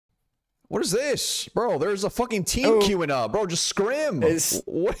What is this? Bro, there's a fucking team queuing up. Bro, just scrim.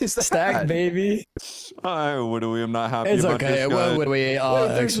 What is that? Stack, baby. What do we? I'm not happy It's about okay. this guy. What would we?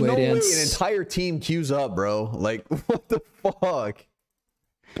 There's no way an entire team queues up, bro. Like, what the fuck?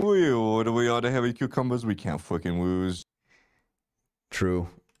 What do we ought to have a cucumbers? We can't fucking lose. True.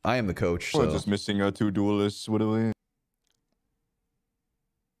 I am the coach, We're so. just missing our 2 duelists. What do we?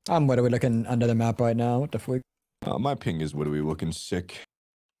 What are we looking under the map right now? What the fuck? My ping is what are we looking sick.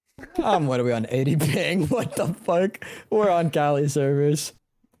 What are we on 80 ping? What the fuck? We're on Cali servers.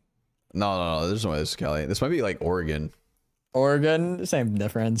 No. There's no way this is Cali. This might be like Oregon. Oregon, same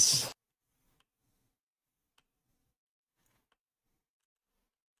difference.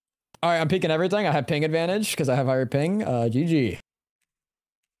 All right, I'm peeking everything. I have ping advantage because I have higher ping. GG.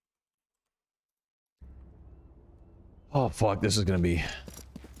 Oh fuck, this is gonna be.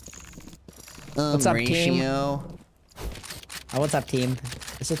 What's up, team? ratio. What's up, team?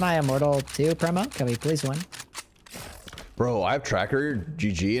 This is my Immortal 2 promo. Can we please win? Bro, I have tracker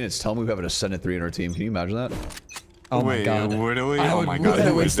GG and it's telling me we have an Ascendant 3 in our team. Can you imagine that? Oh my god. What do we? I Oh my god,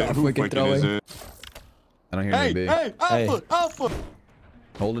 who is it? Who fucking fucking is throwing. it? I don't hear any B. Hey, Alpha!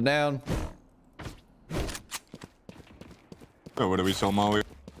 Hold it down. Oh, what are we so Molly?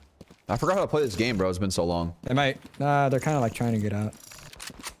 I forgot how to play this game, bro. It's been so long. They might. They're kind of like trying to get out.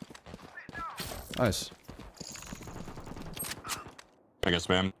 Nice. I guess,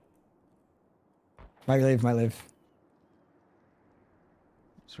 man. Might leave. Is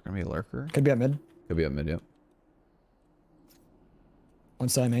there gonna be a lurker? Could be at mid. Could be at mid, yep. One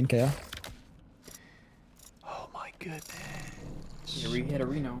side main, KO. Oh my goodness. Yeah, we hit a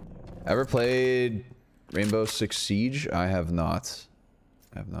Reno. Ever played Rainbow Six Siege? I have not.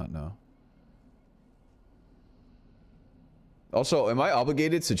 No. Also, am I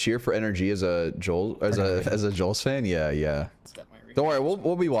obligated to cheer for NRG as a Jollz fan? Yeah. Don't worry,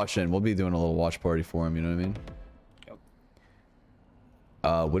 we'll be watching. We'll be doing a little watch party for him. You know what I mean?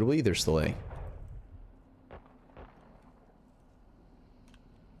 Yep. Would we either still A?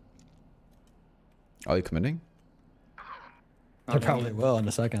 Are you committing? They probably will in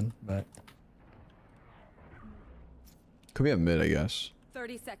a second, but Could be a mid, I guess.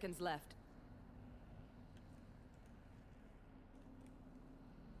 30 seconds left.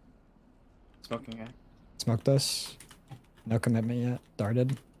 Smoking guy. smoked us. No commitment yet.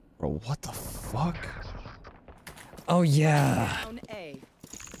 Darted. Bro, what the fuck? Oh yeah. Down A.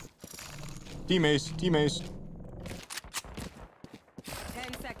 Team ace. 10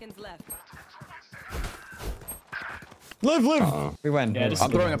 seconds left. Live. We win. Yeah, just-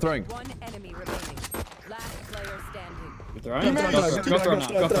 I'm throwing. One enemy remaining. Last player standing. Good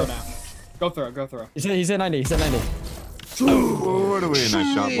throw. Go throw. He said 90. What are we? Nice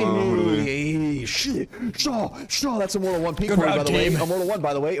shot, bro. What are we? Hey, shit. Shaw, that's Immortal 1 peak Good for me, round, by the way. team. Immortal 1,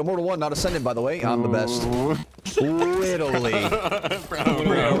 by the way. Immortal 1, not Ascendant, by the way. I'm the best. Literally.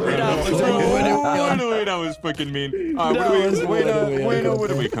 That was fucking mean. What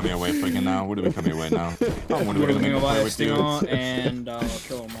are we coming away fucking now? What are we coming away now? What are we gonna play with you? And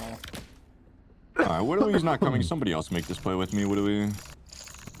kill them all. Alright, what are we not coming? Somebody else make this play with me. What do we?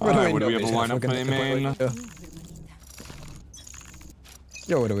 Alright, what do we have a lineup play, man?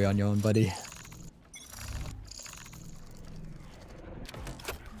 Yo, what are we on your own, buddy?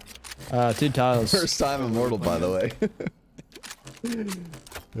 2 tiles. First time Immortal, by the way.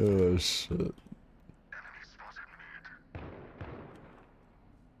 Oh, shit.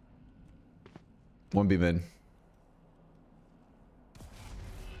 One B mid.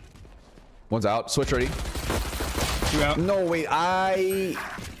 One's out. Switch ready. 2 out. No, wait. I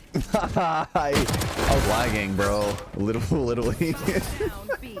was lagging, bro. Literally. Down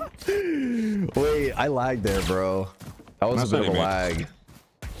B. Wait, I lagged there, bro. That was a bit of a lag.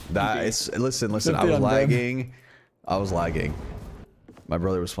 That is. Listen. I was lagging. My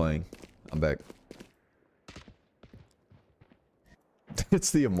brother was playing. I'm back.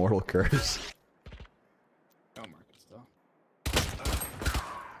 It's the Immortal curse. Oh, market still.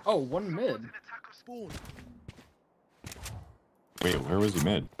 Oh, one mid. Wait, where was he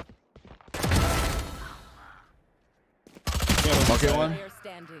mid? Okay, one. Player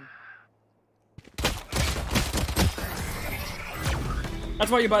standing. That's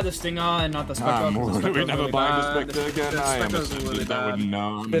why you buy the Stinger and not the Spectre. We never buy the Spectre again. I am a really that would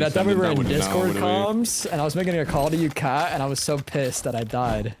know. Dude, I thought we were in Discord comms, and I was making a call to you, Kat, and I was so pissed that I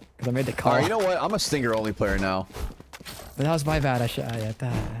died because I made the call. Alright, you know what? I'm a Stinger only player now. But that was my bad.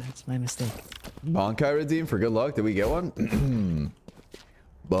 That's my mistake. Bankai redeem for good luck. Did we get one?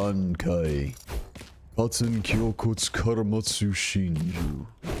 Bankai. Hatsun Kyokotsu Karamatsu Shinju.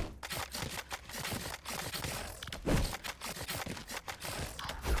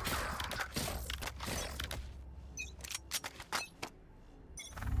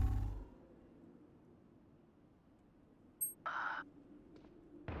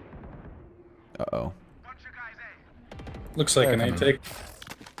 Looks like an A take.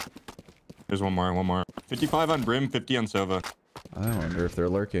 There's one more. 55 on Brim, 50 on Sova. I wonder if they're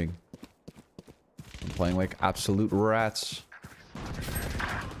lurking. I'm playing like absolute rats.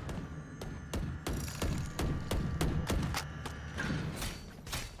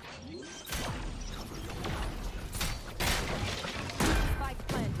 Spike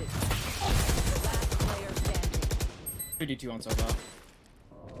planted. Last player standing. 52 on Sova.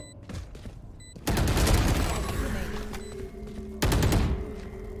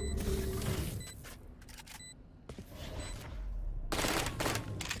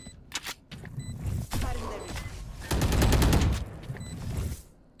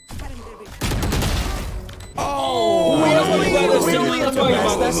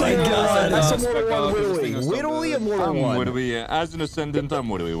 Literally a mortal one. What are we, as an Ascendant, I'm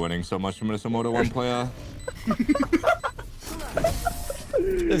what are we winning so much from a Mortal 1 player?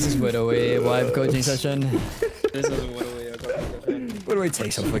 This is Widowy live coaching session. This is a Widowy coaching session. Widowy,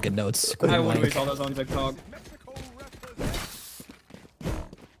 take some freaking notes. I Widowy saw those on TikTok.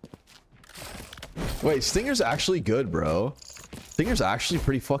 Wait, Stinger's actually good, bro. Stinger's actually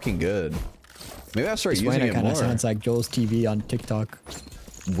pretty fucking good. Maybe I'll start using it kind more. of sounds like Jollztv on TikTok.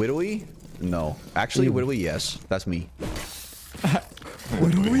 Widowy? No. Actually, Widowy, yes. That's me.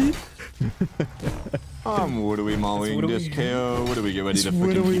 Widowy? What are we mauling this KO? What do we get ready to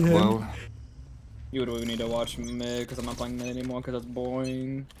Widowy freaking keep him. low? You would need to watch mid because I'm not playing mid anymore because that's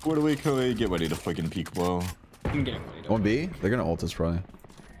boring. What do we get ready to freaking peek low? I'm getting ready to. 1B? They're gonna ult us probably.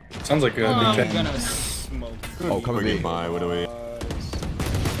 Sounds like a I'm big gonna smoke. Oh, come Freaking B. by, what do we?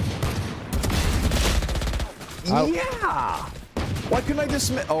 Yeah! Why couldn't I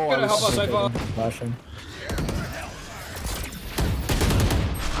just... Oh, I Gotta help us, was... Cypher. Flashing.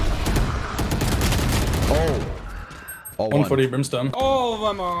 Oh. Oh, 140 brimstone. All of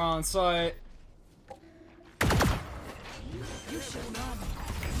them are on site.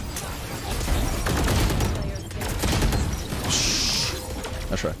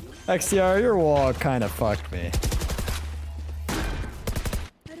 That's right. XTR, your wall kind of fucked me.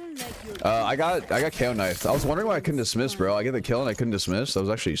 I got KO knifed. I was wondering why I couldn't dismiss, bro. I get the kill and I couldn't dismiss. That was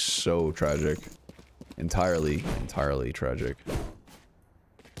actually so tragic. Entirely tragic.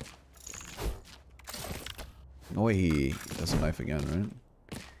 No way he does a knife again,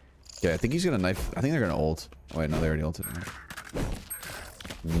 right? Yeah, I think he's gonna knife. I think they're gonna ult. Oh, wait, no, they already ulted.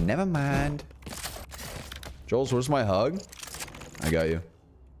 Never mind. Jollz, where's my hug? I got you.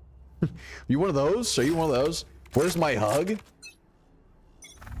 You one of those? Are you one of those? Where's my hug?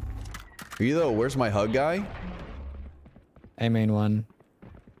 Are you the where's my hug guy? A main one.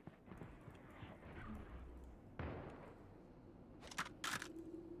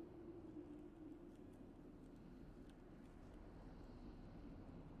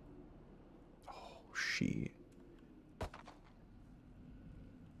 Oh, shit.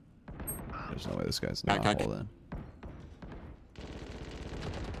 There's no way this guy's not holding.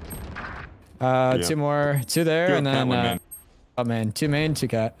 Two more. Two there, and then oh man, 2 main, 2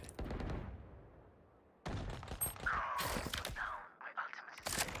 cat.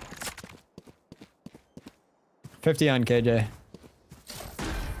 $50 on KJ.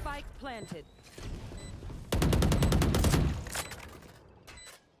 Spike planted. Do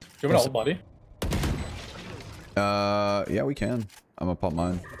you have an ult body? Yeah, we can. I'm gonna pop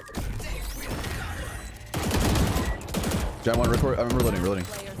mine. Giant one, record. I'm reloading.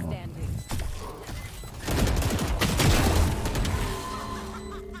 Player standing.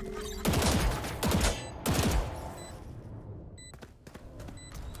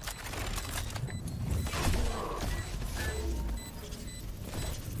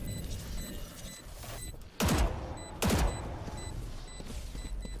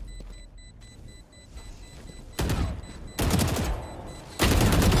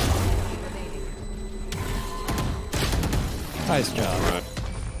 Nice job.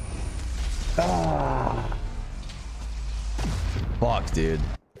 Ah. Fuck, dude.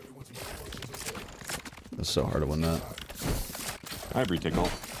 It's so hard to win that. I have retake ult.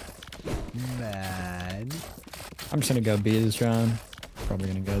 Man. I'm just gonna go B this round. Probably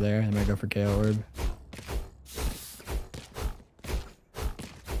gonna go there. I'm gonna go for KO orb.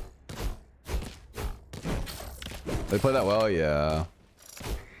 They play that well, yeah.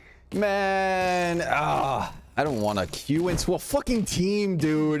 Man, I don't want to queue into a fucking team,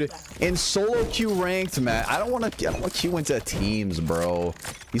 dude. In solo queue ranked, man. I don't want to queue into teams, bro.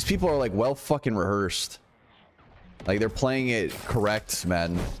 These people are like well fucking rehearsed. Like they're playing it correct,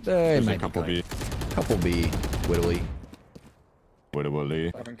 man. There's a couple B. Couple B, Widdly.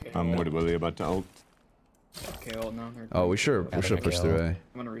 Widdly. I'm Widdly about to ult. Okay, ult now. Oh, we should push through A. I'm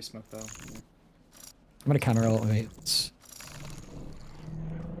gonna resmoke though. I'm gonna counter ult. Wait.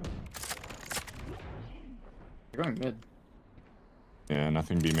 You're going mid. Yeah,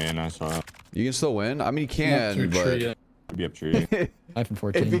 nothing B main. I saw it. You can still win. I mean, you can, but Could be up tree. 9 from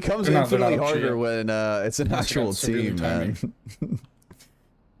 14. it becomes They're not infinitely up tree harder yet. when it's an Unless actual you're severely team, man.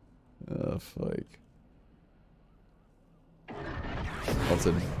 Oh fuck.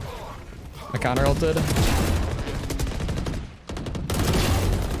 Ulted. I counter ulted.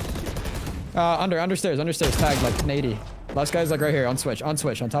 Understairs, tagged like an 80. Last guy's like right here on switch, on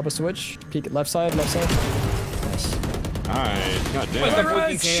top of switch. Peek left side. Nice. Alright, god Where's the damn.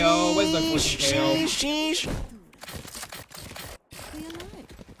 fucking KO? Where's the fucking KO?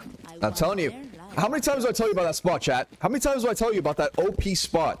 I'm telling you. How many times do I tell you about that spot, chat? How many times do I tell you about that OP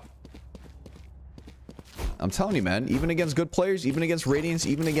spot? I'm telling you, man. Even against good players, even against Radiants,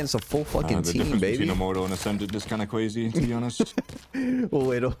 even against a full fucking The team, difference baby. between Immortal and Ascended is kind of crazy, to be honest.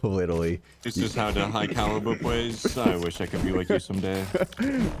 Literally. This is how the high caliber plays. I wish I could be like you someday.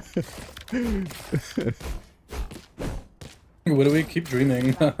 What do we keep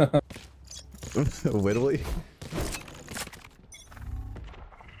dreaming? Literally.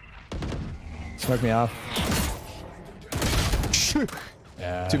 Smoke me off.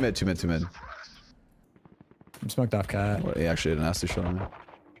 Yeah. Two mid. I'm smoked off, cat. Well, he actually didn't ask to shot on me.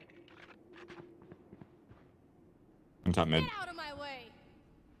 I'm top mid. Out of my way.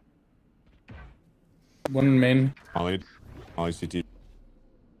 One main, Ollie CT.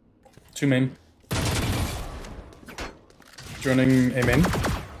 2 main. Joining a main.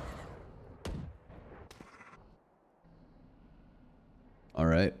 All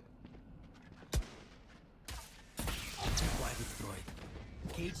right.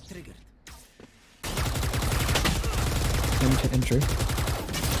 Entry.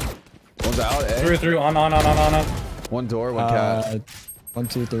 One's out, eh? Through, on. One door, one cat. 1,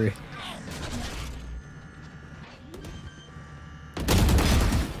 2, 3.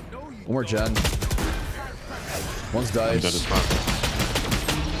 One more gen. One's I'm dead as dice. fuck.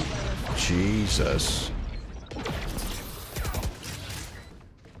 Jesus.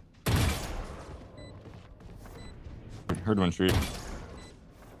 Heard one tree.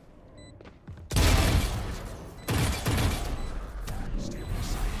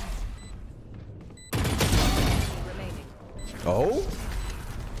 Remaining. Oh?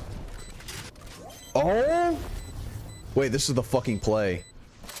 Oh? Wait, this is the fucking play.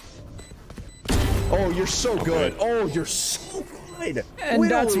 Oh, you're so good. Oh, you're so good. And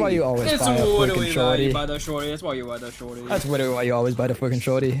that's why you always It's buy a literally freaking that you shorty. buy the shorty. That's why you buy the shorty. That's literally why you always buy the fucking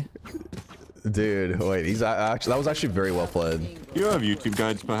shorty. Dude, wait, he's actually, that was actually very well played. You have YouTube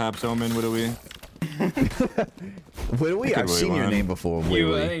guides, perhaps, Omen, would we? Widowy, I've seen your name before. You,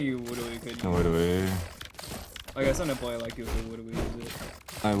 Widowy. you would could. No, would we? Like I said, a play like you would use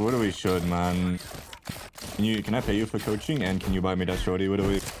it. Would we should, man. Can I pay you for coaching, and can you buy me that shorty, would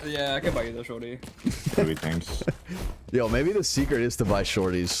we? Yeah, I can buy you the shorty. Would we, thanks. Yo, maybe the secret is to buy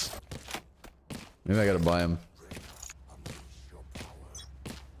shorties. Maybe I gotta buy them.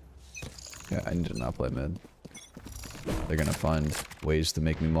 Yeah, I need to not play mid. They're gonna find ways to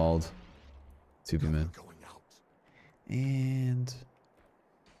make me mauled. 2B mid. And...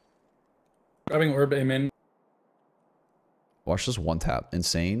 Grabbing orb, A main. watch this one tap.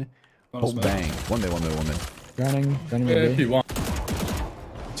 Insane. One Oh, is bang. One mid. Running Yeah, if B. you want.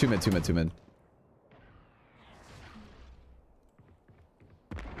 2 mid.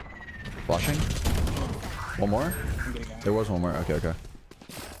 Flashing. One more? There was one more. Okay.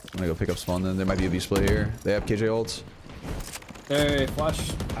 I'm gonna go pick up spawn then. There might be a V-split here. They have KJ ults. Hey,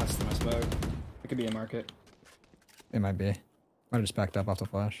 flash past my smoke. It could be a market. It might be. Might have just backed up off the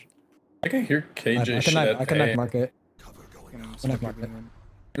flash. I can hear KJ shit. I can A. market. Smoke market.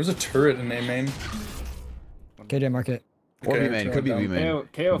 There's a turret in A main. KJ market. Or Okay, B main. turn Could be it B down. main.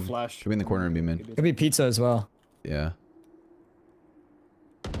 KO flash. Could be in the corner and B main. Could be pizza as well. Yeah.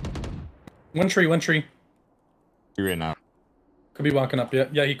 One tree. You right now. Could be walking up.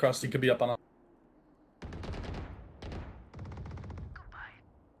 Yeah, he crossed. He could be up on up.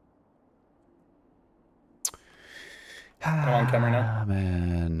 I'm on camera now. Ah,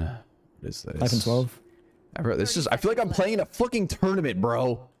 man. What is this? 5 and 12. I feel like I'm playing a fucking tournament,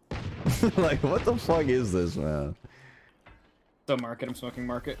 bro. Like, what the fuck is this, man? So market. I'm smoking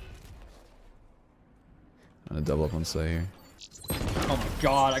market. I'm gonna double up on say here. Oh my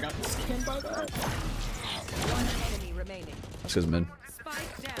god, I got scanned by that. One enemy remaining. This guy's mid.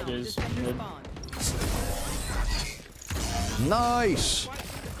 Spike down. It is Defender mid. spawn. Nice.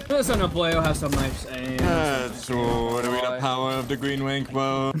 Listen, a player has some nice aim. So, what do we the power of the green wink,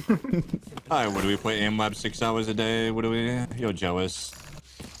 bro? Alright, what do we play aim lab 6 hours a day? What do we? You're jealous.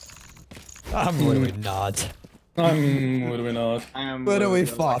 I'm literally not. What do we know? What do we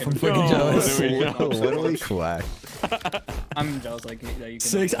fought from fucking jealous? Literally quack. I'm jealous like that you can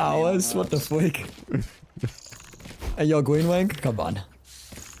 6 hours? What the fuck? Hey, yo, Green Wing? Come on.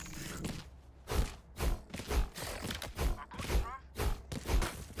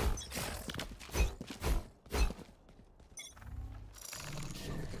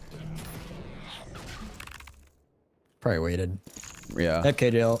 Probably waited. Yeah. I have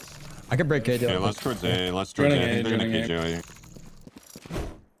KJL. I could break KJL. Okay, let's towards A. Let's towards A. I think they're gonna KJ here.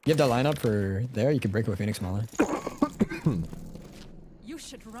 You have that lineup for there? You could break it with Phoenix Smaller. You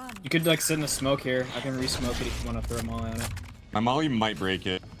should run. You could like sit in the smoke here. I can re-smoke it if you want to throw a molly at it. My molly might break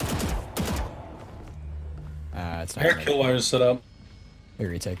it. It's not. Hair kill wires set up. Maybe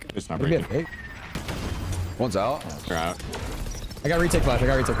retake. It's not Maybe a breaking. fake. One's out. They're out. I got retake flash.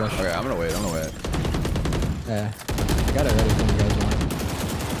 Okay, I'm gonna wait. Yeah. I got it ready for you guys want.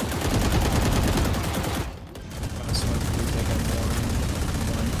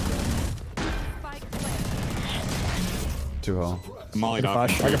 Spike planted. Too well. Molly I can dog.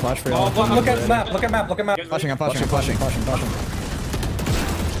 flash. I can flash for you. Look at map. Look at map. Look at map. Flashing. I'm flashing.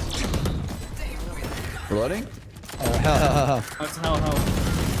 Reloading? Oh, hell. That's hell.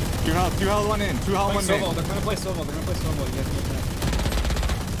 Two health, one in. Two health, one They're in. gonna play Solo. You guys can get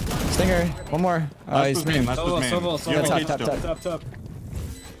Stinger. One more. Last He's was main. Last was main. Solo. You have Top, a top, cage top. still. Top.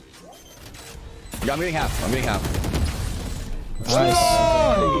 Yeah, I'm getting half. Nice.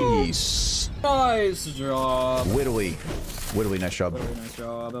 Nice. Nice job. Whittly, nice job. Nice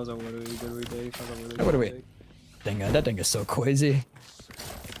job. That was a really good retake. What do we? That thing is so crazy.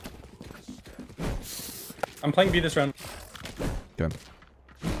 I'm playing B this round. Okay.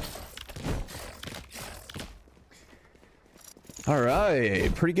 All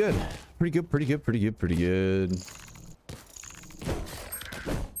right, pretty good. I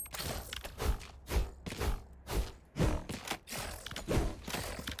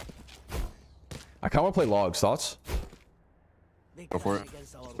kind of want to play logs. Thoughts? Go for it.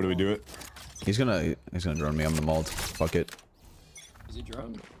 What do we do it? He's gonna drone me. I'm the mold. Fuck it. Is he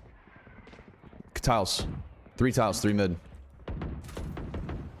drone? Tiles. 3 tiles. 3 mid.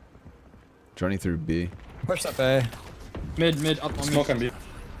 Journey through B. Push up A. Mid, up on Smoke me. on B.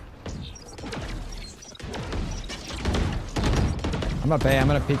 I'm up A. I'm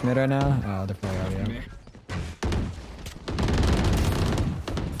gonna peek mid right now. Oh, they're probably already out.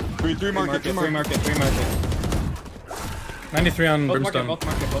 Three market. 93 on Both Brimstone.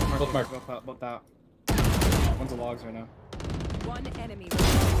 market. Both out. One's a logs right now. One enemy.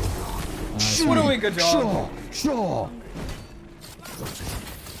 What are we? Good job. Sure.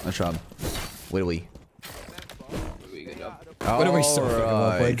 Nice job. Whittly. Good job. What are we so fucking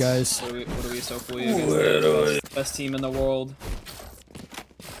well played, guys? What are we so for you against the best team in the world?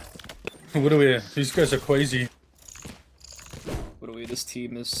 What do we? These guys are crazy. What are we? This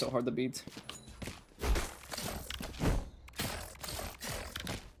team is so hard to beat.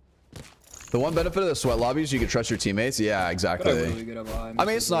 The one benefit of the sweat lobby is you can trust your teammates. Yeah, exactly. I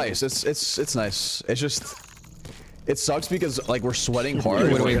mean, it's nice. It's nice. It's just, it sucks because like we're sweating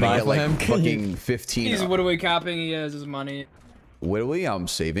hard. What do We're we gonna buy get for like him? fucking 15. He's what are we capping? He has his money. Whittly, I'm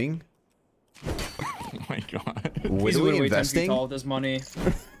saving. Oh my god. He's Whittly literally 10 feet investing. tall with his money.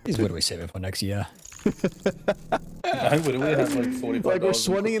 He's what do we saving for next year? I would we have like 45. Like we're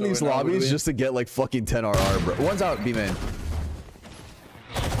sweating in these lobbies just to get like fucking 10 RR, bro. One's out, B-man.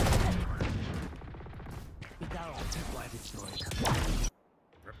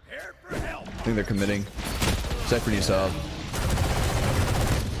 I think they're committing. Cypher needs help.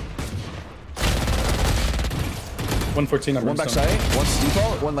 114 on One Brimstone. backside, one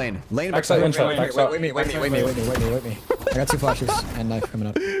default, one lane. Lane Backside, backside. one shot. Backside. Wait me. I got 2 flashes and knife coming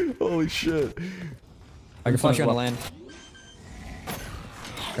up. Holy shit. I can flash you on the land.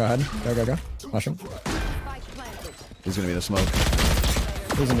 Go ahead. Go. Flash him. Spike planted. He's gonna be in the smoke.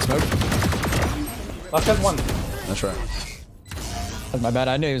 He's in the smoke. Last has one. That's right. That's my bad.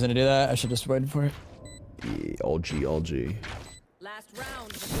 I knew he was gonna do that. I should just waited for it. Yeah, all G. Last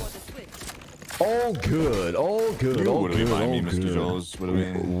round before the switch. All good. What do we buy me, Mr. Jollz? What do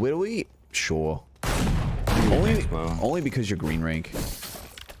we? Will we? Sure. Only because you're green rank.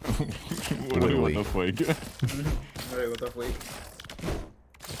 What do we want the fuck? Alright, what the fuck?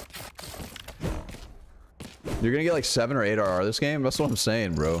 You're gonna get like 7 or 8 RR this game? That's what I'm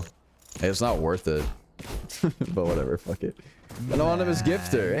saying, bro. Hey, it's not worth it. But whatever, fuck it. Anonymous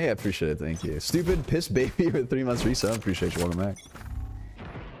gifter. Hey, I appreciate it, thank you. Stupid piss baby with 3 months resub. Appreciate you, welcome back.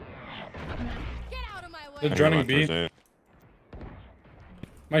 Get out of my way. They're droning B.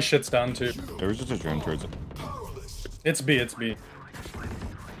 My shit's down too. There was just a drone towards it. It's B.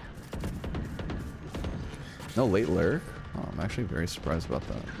 No No late lurk? Oh, I'm actually very surprised about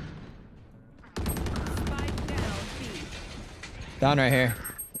that. Spike down B. Down right here.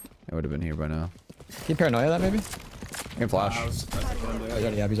 I would have been here by now. Keep paranoia that maybe. I can flash. He's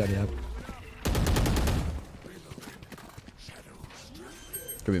already up. He's already up.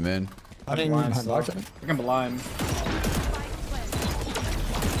 Could be mid. I didn't blind behind still. box. I think. I can blind.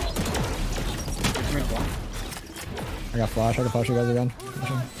 I got flash. I can flash you guys again.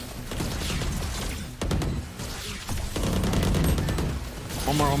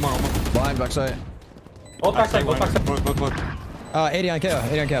 One more. Blind, backside. Both backside, both backside. Look. 80 on KO.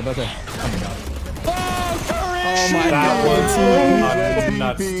 80 on KO. Both there. Oh my That was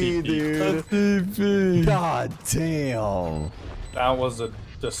nuts, TP, TP. dude. God damn. That was a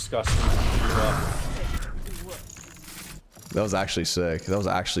disgusting TP. That was actually sick. That was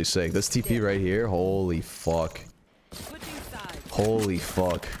actually sick. This TP right here, holy fuck. Switching sides. Holy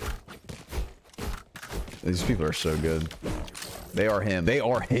fuck. These people are so good. They are him. They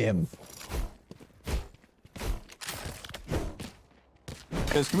are him.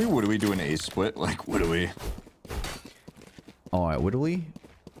 Guys, what do we do an A split? Like, what do we? Alright, what do we?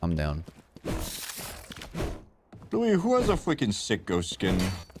 I'm down. Who has a freaking sick ghost skin?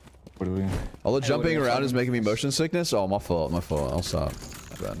 What do we? All the jumping around is making me motion sickness? Oh, my fault. My fault. I'll stop.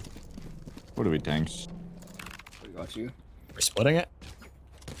 My bad. What do we, tanks? We got you. We're splitting it.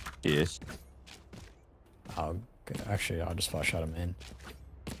 Yes. Oh, good. Actually, I'll just flash out him in.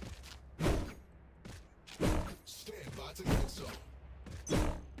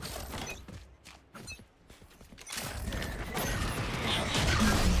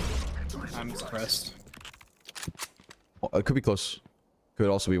 I'm suppressed. Oh, it could be close. Could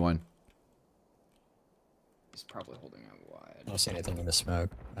also be one. He's probably holding out I wide. don't see anything in the smoke.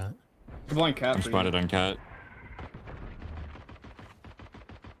 You're blind cat. I'm for you. spotted on cat.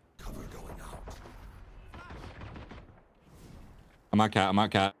 I'm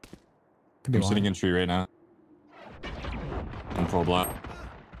at cat. Could be I'm one. sitting in tree right now. I'm full block.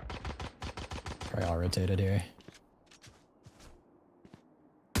 Probably all rotated here.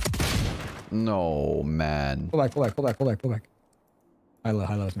 No, man. Pull back. High low.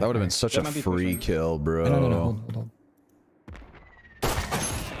 That would have been such a might be free pushing. kill, bro. No. Hold on.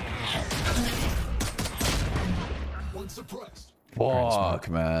 Fuck,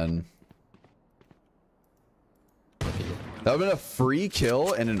 man. That would have been a free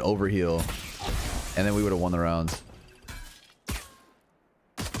kill and an overheal. And then we would have won the round.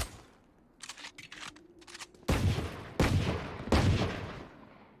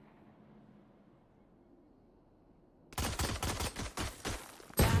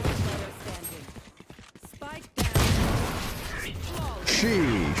 Last player standing. Spike down.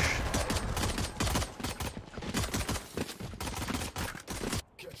 Sheesh.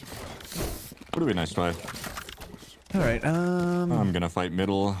 What do we nice try? Alright, I'm gonna fight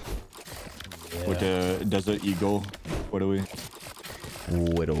middle. With a desert eagle. What do we?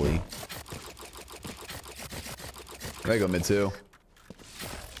 Whittly. I gotta go mid too.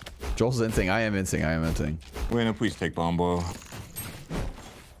 Joel's inting. I am inting. Wayne, please take bombo.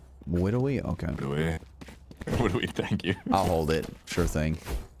 Whittly? Okay. What do we? What do we? Thank you. I'll hold it. Sure thing.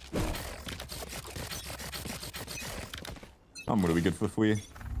 What are we good for we?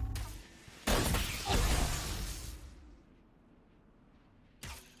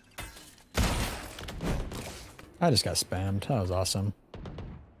 I just got spammed. That was awesome.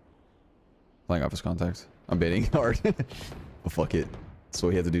 Playing off his contact. I'm baiting hard. But fuck it. That's what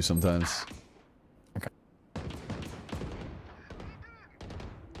we have to do sometimes. Okay.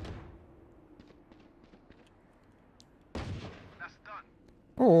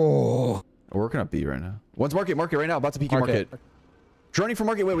 Oh. We're working up B right now. One's market right now. About to peek market. Droning for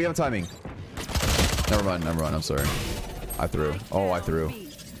market. Wait, we have timing. Never mind. I'm sorry. I threw. Oh, I threw. B.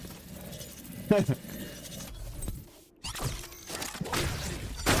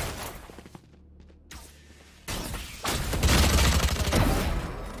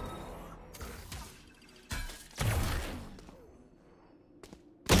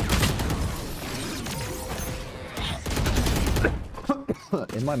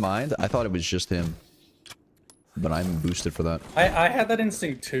 In my mind, I thought it was just him. But I'm boosted for that. I had that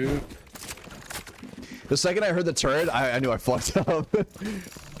instinct too. The second I heard the turret, I knew I fucked up.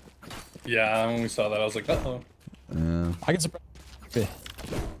 Yeah, when we saw that, I was like, uh-oh. I can surprise. Okay.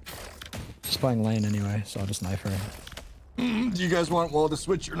 She's playing lane anyway, so I'll just knife her. Do you guys want wall to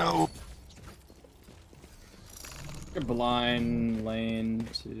switch or no? You're blind lane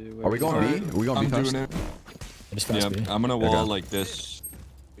to. Are we going B? Are we going I'm B first? doing it. I just Yeah, fast B. I'm gonna wall Okay. like this.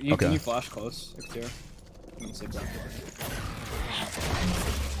 You, Okay. Can you flash close? Exterior. I'm gonna say black.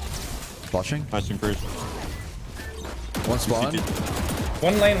 Flashing? Flashing first. One spawn.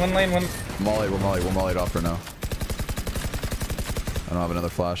 One lane, one. Molly, we're mollied off right now. I don't have another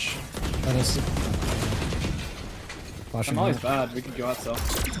flash. That is. Flashing I'm always out. bad. We could go out still.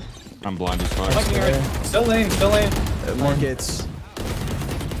 I'm blind as fuck. Fucking right. Still lane. Markets.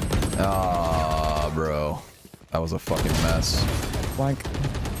 Ah, bro. That was a fucking mess. Flank.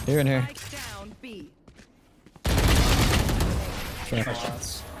 Here and here. Spike down B.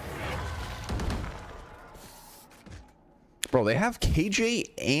 Bro, they have KJ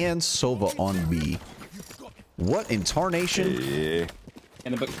and Sova on B. What in tarnation? Yeah.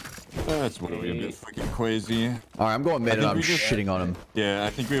 In the book. That's what we bit fucking crazy. Alright, I'm going mid and I'm we just- shitting on him. Yeah, I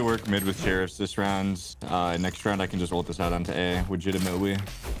think we work mid with sheriffs this round. Next round I can just ult this out onto A, legitimately.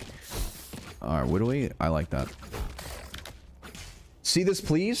 Alright, what do we? I like that. See this,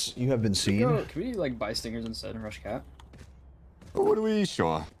 please? You have been seen. Can we like buy stingers instead and rush cat? What are we?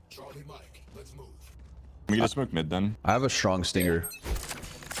 Sure. We get a smoke mid then. I have a strong stinger.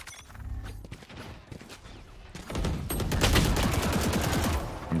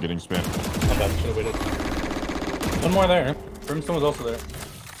 I'm getting spammed. My bad, should've waited. One more there. Brimstone was also there.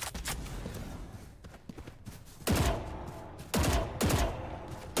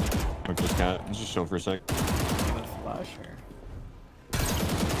 Smoke this cat. Let's just chill for a sec. Flash or... I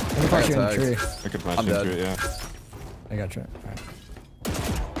can flash you in the tagged. tree. I could flash I'm into dead. it, yeah. I got you.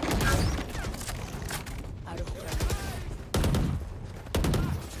 Alright.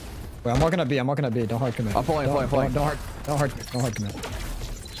 Wait, I'm walking up B. I'm walking up B. Don't hard commit. I'm pulling, Don't hard commit.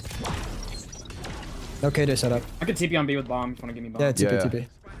 No KJ setup. I could TP on B with bomb if you want to give me bomb. Yeah, TP, Yeah. TP.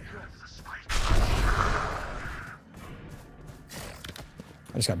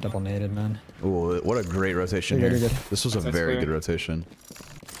 I just got double naded, man. Ooh, what a great rotation You're here. good, you're good. This was a That's very clear. good rotation.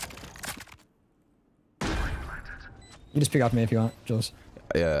 You just pick off me if you want, Jules.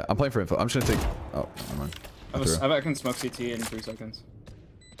 Yeah, I'm playing for info. I'm just gonna take. Oh, never mind. I can smoke CT in 3 seconds.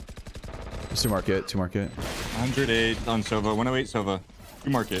 It's 2 market, 2 market. 108 on Sova. 108 Sova.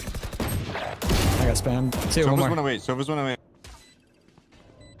 You mark it. I got spam. See, one Sova's more. 108. Sova's 108.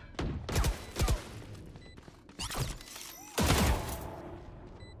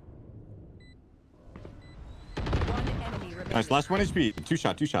 One enemy remaining. Nice. Last 1 HP. 2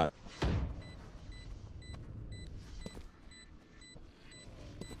 shot. 2 shot.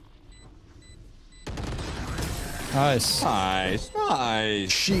 Nice. Nice. Nice.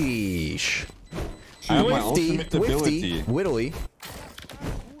 Sheesh. I have my Whifty, ultimate ability. whittly.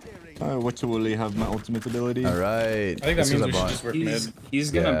 What will he have my ultimate ability? All right. I think that means we should just work mid.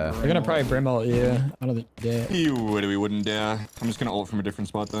 He's gonna. Yeah. They're gonna probably brim ult, yeah. I don't think, yeah. You would we wouldn't dare. I'm just gonna ult from a different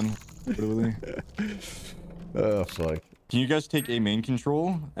spot then. Literally. Oh fuck. Can you guys take A main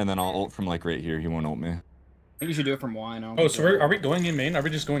control and then I'll ult from like right here. He won't ult me. I think you should do it from wine. Oh, so are we going in main? Are we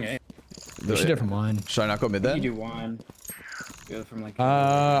just going A? We should do it from mine. Should I not go mid You then? do wine. Do it from like.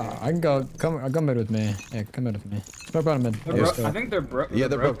 I can go. I'll go mid with me. Yeah, come mid with me. Smoke bottom mid. They're Yeah, bro- still. I think they're broke. Yeah,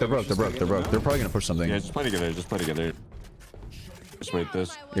 they're broke. They're broke. They're broke. They're broke. They're probably gonna push something. Yeah, just play together. Just play together. Just wait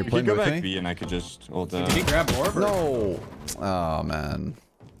this. You're You playing could go with back me? B and I could just ult Did he grab orb? Or? No. Oh man.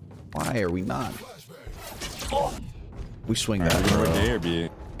 Why are we not? We swing that. We're Bro. A or B.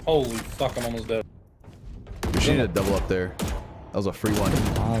 Holy fuck, I'm almost dead. We should need a double up there. That was a free one.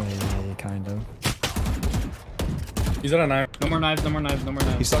 Ollie, kind of. He's at a 9. No more knives. No more knives. No more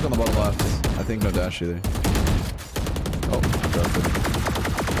knives. He's stuck on the bottom left. I think no dash either. Oh, dropped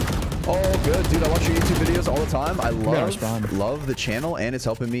it. Oh, good, dude. I watch your YouTube videos all the time. I respond. love the channel, and it's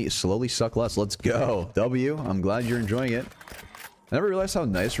helping me slowly suck less. Let's go. W, I'm glad you're enjoying it. I never realized how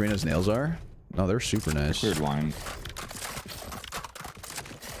nice Rena's nails are. No, they're super nice. Cleared line.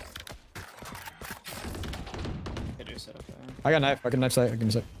 I do set up there. I got knife. I got knife sight. I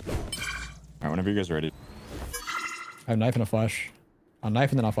can sight. Alright, whenever you guys are ready. I have knife and a flash. I'll knife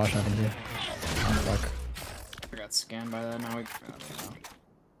and then I'll flash knife into you. Oh, fuck. I got scanned by that. Now we. I don't know.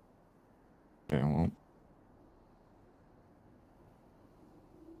 Okay, well.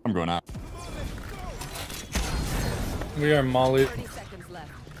 I'm going out. We are molly. 30 seconds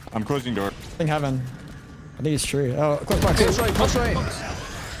left. I'm closing door. I think heaven. I think he's tree. Oh, quick box. Close right, close right.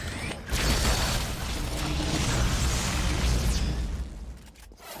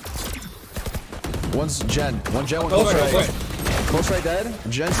 One's Jen. One Jen, one close right. Close right dead.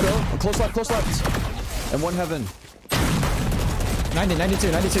 Jen still. Close left, close left. And one heaven. 90,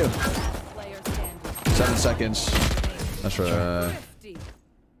 92, 92. Player standing. 7 seconds. That's right. 50.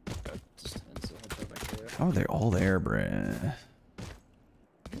 Oh, they're all there, bruh.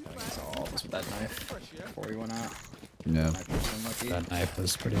 All this with that knife before we went out. Yeah. That knife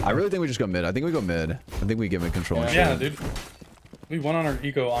was pretty. I really think we just go mid. I think we go mid. I think we give it control. and Yeah, shit. dude. We won on our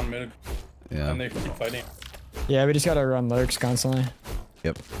eco on mid, Yeah. and they keep fighting. Yeah, we just gotta run lurks constantly.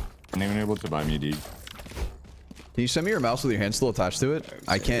 Yep. I'm not even able to buy me D. Can you send me your mouse with your hand still attached to it?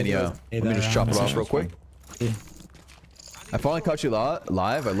 I can, yeah. Let me just chop it off real quick. I finally caught you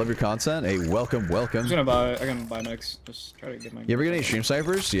live. I love your content. Hey, welcome. I'm just gonna buy. I can buy next. Just try to get my. You ever get any stream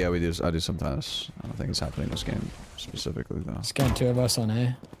snipers? Yeah, we do. I do sometimes. I don't think it's happening in this game specifically though. Scan 2 of us on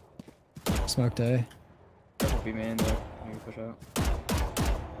A. Smoked A. Be man, though. I can push out.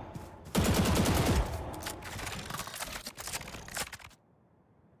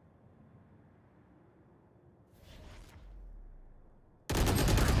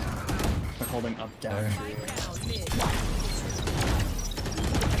 They're holding up down.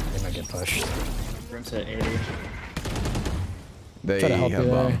 They might get pushed. Brim's at 80. They Try to help have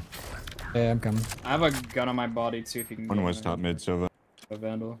you there. bomb. Yeah, I'm coming. I have a gun on my body too. If you can. One get was me. top mid, Sova. A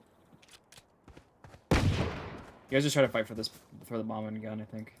vandal. You guys just try to fight for this, for the bomb and gun. I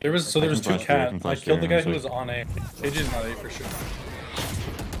think. There was two flash cat. through, I flash killed the through, guy who I'm was on A. AJ's not A for sure.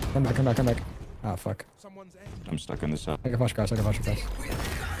 Come back, come back, come back. Oh, fuck. I'm stuck in this side. I can flash across, I can flash across.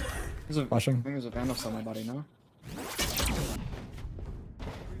 There's a, I Flashing. think there's a vandal still on my body now.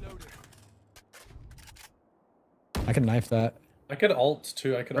 I can knife that. I could ult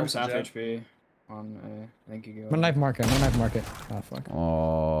too. I could ult Brim's half jet. HP. On I think you go. I'm gonna knife market, I'm gonna knife market. Oh, fuck.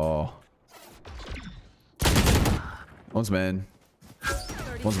 Oh. One's mid.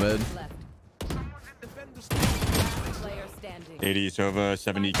 One's mid. Player standing. 80 Sova,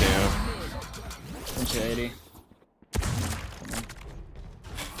 70 KO. Brim's at 80.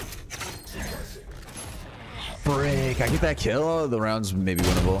 Break. I get that kill. Oh, the round's maybe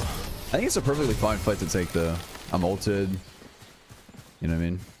winnable. I think it's a perfectly fine fight to take though. I'm ulted. You know what I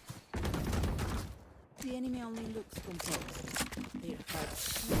mean? The enemy only looks composed. They have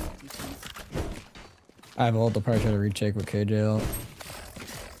I have ult, I'll probably try to retake with KJ ult.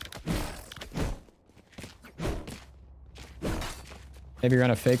 Maybe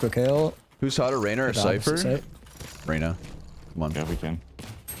run a fake with K ult. Who's hotter, Reyna or The opposite Cypher? site. Reyna. Come on. Yeah, we can.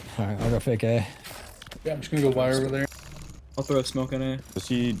 Alright, I'll go fake A. Yeah, I'm just gonna go wire over there. I'll throw a smoke in it. Does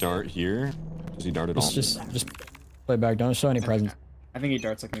he dart here? Does he dart at all? Just play back, don't show any presence. I think he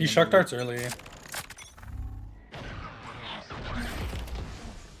darts like. He shock darts early.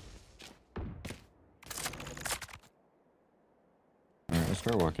 Alright, let's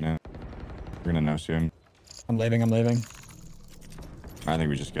start walking in. We're gonna know soon. I'm leaving, I'm leaving. I think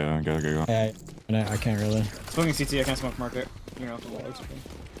we just go. Yeah, I can't really. Smoking CT, I can't smoke market. You're off the wall. It's okay.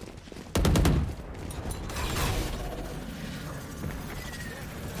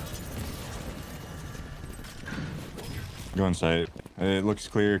 Go inside. It looks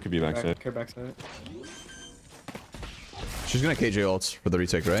clear. Could be backside. Care backside. She's gonna KJ ults for the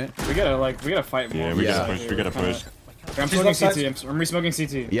retake, right? We gotta fight more. Yeah, we Yeah. gotta push. We gotta push. I'm She's smoking left side. CT. I'm re-smoking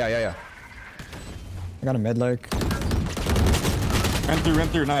CT. Yeah, yeah, yeah. I got a mid lurk. Run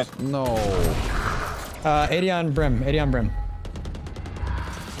through. Nice. No. 80 on brim, 80 on brim.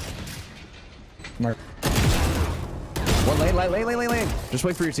 Mark. One lane. Just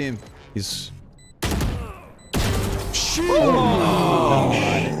wait for your team. He's. Shit!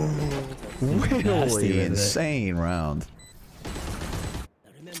 Really insane round.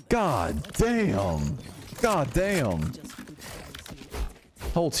 God damn. God damn.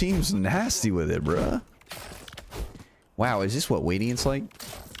 Whole team's nasty with it, bruh. Wow, is this what Wadiant's like?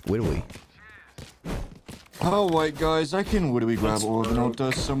 Widowy. Oh, white guys, I can. What do we grab? Orbital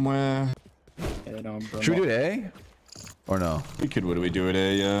dust somewhere. Yeah, no, bro. Should we do it A? Or no? We could. What do we do at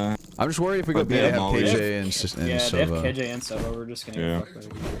a? I'm just worried if we go B, Yeah, they have Molly. KJ and Yeah, they have Sova. KJ and Sova. We're just gonna Yeah. get fucked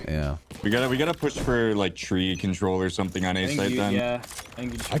by Yeah. We gotta push for like tree control or something on I A think side you, then. yeah, I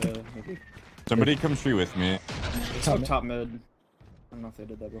think you should maybe Somebody come tree with me. smoke top mid. I don't know if they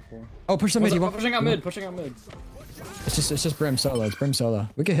did that before. Oh, push the mid, you want? Pushing out mid, pushing out mid. It's just brim solo, it's brim solo.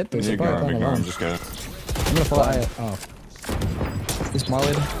 We can hit this. They're Ignore probably him. playing Ignore him. alone. Just go. I'm gonna fly. Oh. He's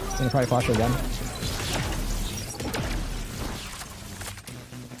Marleyed. Gonna probably flash her again.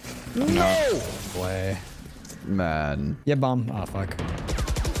 No! Way. Man. Yeah, bomb. Oh, fuck.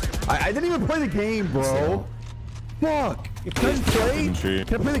 I didn't even play the game, bro. Fuck. Can I just play? Tree.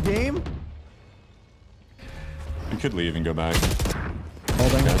 Can I play the game? We could leave and go back.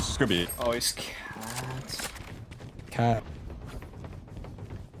 Holding. Yeah, it's just gonna be. Oh, he's cat. Cat.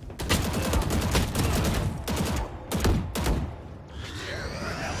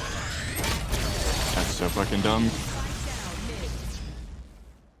 That's so fucking dumb.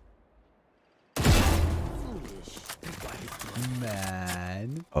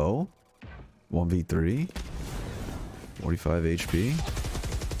 Man. Oh? 1v3? 45 HP?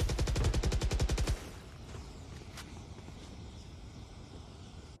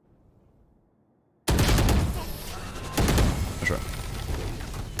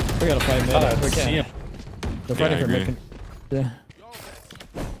 We gotta fight mid. I We see can't. him. They're fighting I for agree. mid. Yeah.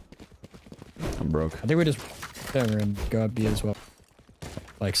 I'm broke. I think we just we're gonna go up B as well.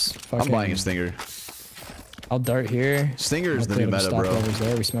 Like fucking. I'm buying a stinger. I'll dart here. Stinger is the Hopefully new it'll meta, stop bro. whoever's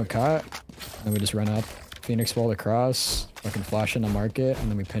there. We smoke cot. Then we just run up. Phoenix wall across. Fucking flash in the market, and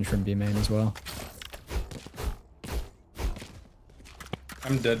then we pinch from B main as well.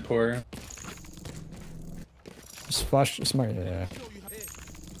 I'm dead poor. Just flash smart. Yeah.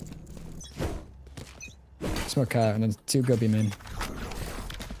 Smoke cot, and then 2 go B main.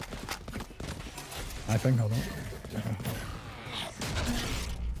 I think. Hold on.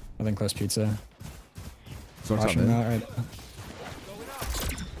 I think close pizza. Smoke's Flashing not out mid. right.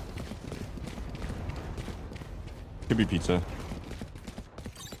 Could be pizza.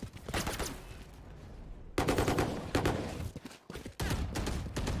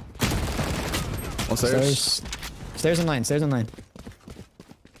 One stairs. Stairs in line. Stairs in line.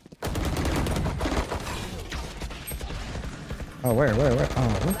 Oh, where? Oh,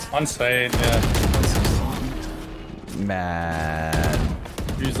 what? On site, yeah. Man.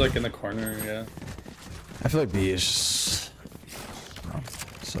 He's like in the corner, yeah. I feel like B is just... Oh,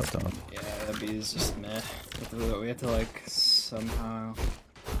 so dumb. Yeah, that B is just meh. We have to like somehow.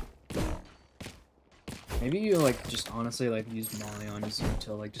 Maybe you like just honestly like use Molly on his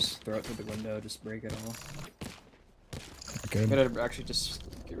until like just throw it through the window, just break it all. Good. Gotta actually just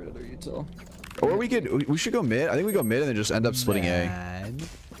get rid of their util. Or we should go mid. I think we go mid and then just end up splitting A.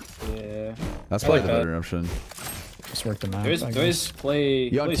 Yeah. That's I probably like the that. better option. Just work them out. There's I always guess. play.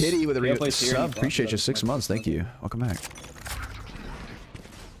 Young plays- Kitty with a yeah, plays here and sub. he Appreciate you. flashes 6 up. months. Thank you. Welcome back.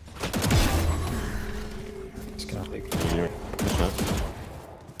 Just gonna- Here. Good shot.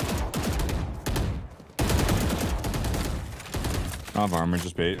 I have armor,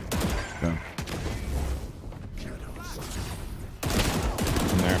 just bait. Okay.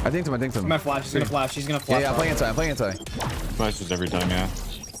 In there. I think them. I'm gonna flash. She's gonna flash. She's gonna flash. Yeah, I'm playing inside. I'm playing inside. Flashes every time, yeah.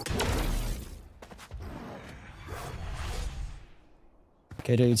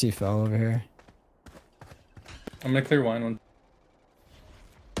 KJUT fell over here. I'm gonna clear wine one.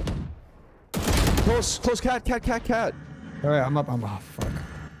 Close, cat. Alright, I'm up. Oh, fuck.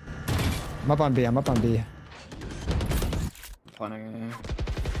 I'm up on B. Planning.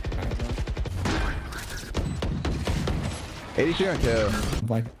 83 on KO.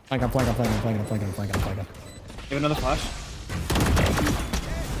 I'm flanking. Give another flash.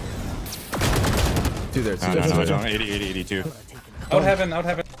 Two there. No, I don't. 80, 82. Out heaven. Out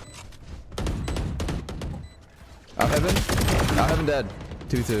heaven dead.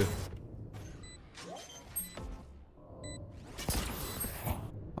 2-2.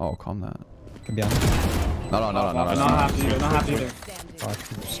 Oh, calm that. Can be on. No. Not happy either. Not happy either. Fuck.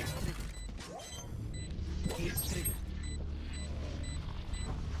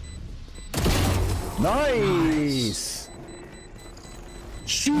 Nice.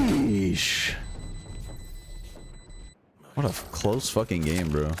 Sheesh. What a close fucking game,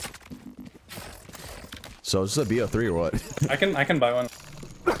 bro. So is this a BO3 or what? I can buy one.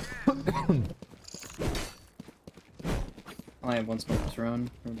 I only have one smoke this round.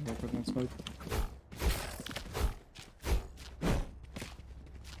 One smoke.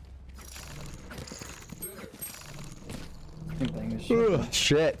 I think thing is shit.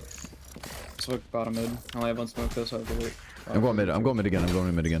 Shit. Smoke bottom mid. I only have one smoke though, so I have to wait. I'm going mid. I'm going mid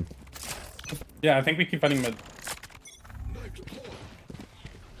again. Yeah, I think we keep fighting mid.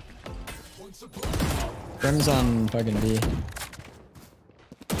 Grim's on fucking B.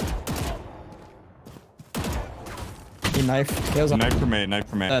 He knife. Kills on. Knife for mate.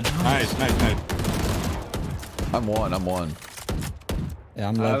 Dead. Nice. I'm one. Yeah,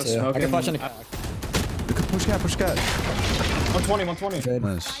 I'm I low was too. I smoking- can flash in the Push cat. 120. Good.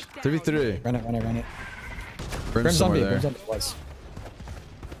 Nice. 3v3. Run it. Brim's Grim's on B. somewhere there. Grim's on B. Was.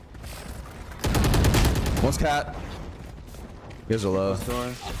 One's cat. You guys are low.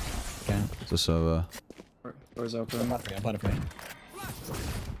 Door. Okay. It's a Sova. Door's open. I'm planning for me.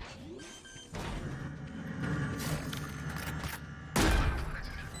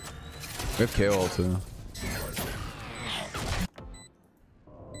 We have KO too.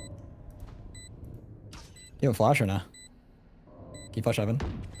 You have a flash or not? Can you flash heaven?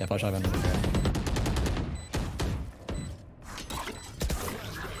 Yeah, flash heaven.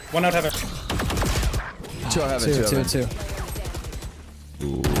 One out heaven. Two I haven't. Two.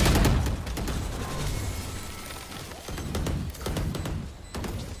 Ooh.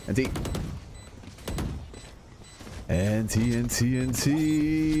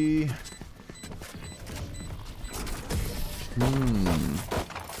 NT.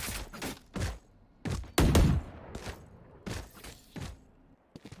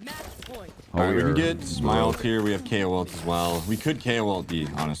 Match point. Alright, we are can get Smile ult here. We have KO ult as well. We could KO ult D,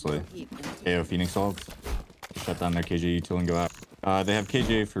 honestly. KO Phoenix ult. Shut down their KJ tool and go out. They have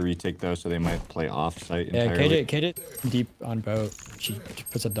KJ for retake though, so they might play off site Yeah, entirely. KJ deep on boat. She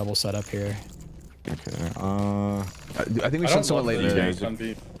puts a double setup here. Okay. I think we sent someone late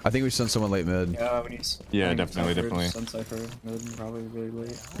mid. I think we sent someone late mid. Yeah, when he's Yeah, definitely. Sun Cypher, mid, probably really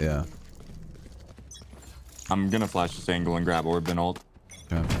late. Yeah. I'm gonna flash this angle and grab orb and ult.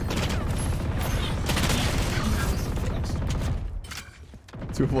 Okay.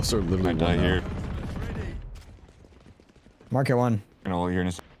 Two of us are literally Might die one here. now. Market one. Gonna ult here in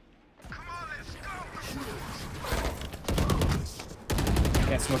a second.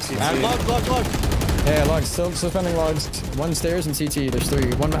 Yeah, smoke CT. Log. Yeah, logs. Still defending logs. One stairs and CT. There's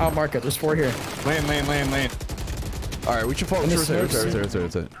 3. One out market. There's 4 here. Lane. Alright, we should fall. In the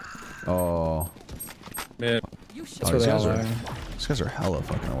Rotate. Oh. Man, You should. That's where they all are. These guys are hella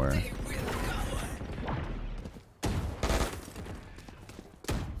fucking aware.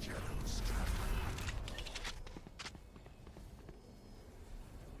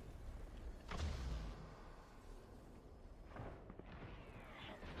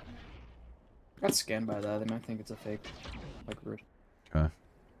 Got scanned by that. They might think it's a fake. Like rude. Okay.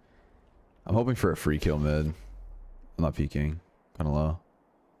 I'm hoping for a free kill mid. I'm not peeking. Kind of low.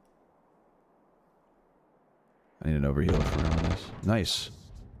 I need an overheal if we're on this. Nice.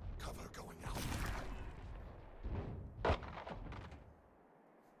 Cover going out.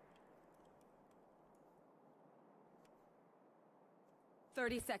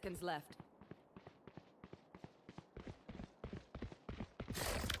 30 seconds left.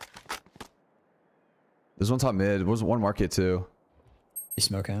 There's one top mid. There's one market too. You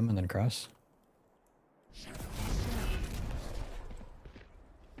smoke him and then cross.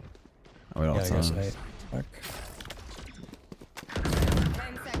 Oh, we don't Yeah, I have guess time. Fuck. 10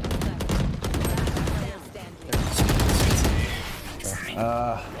 seconds left.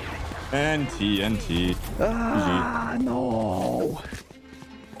 NT. Ah, no.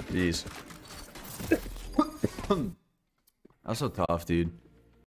 Jeez. That's so tough, dude.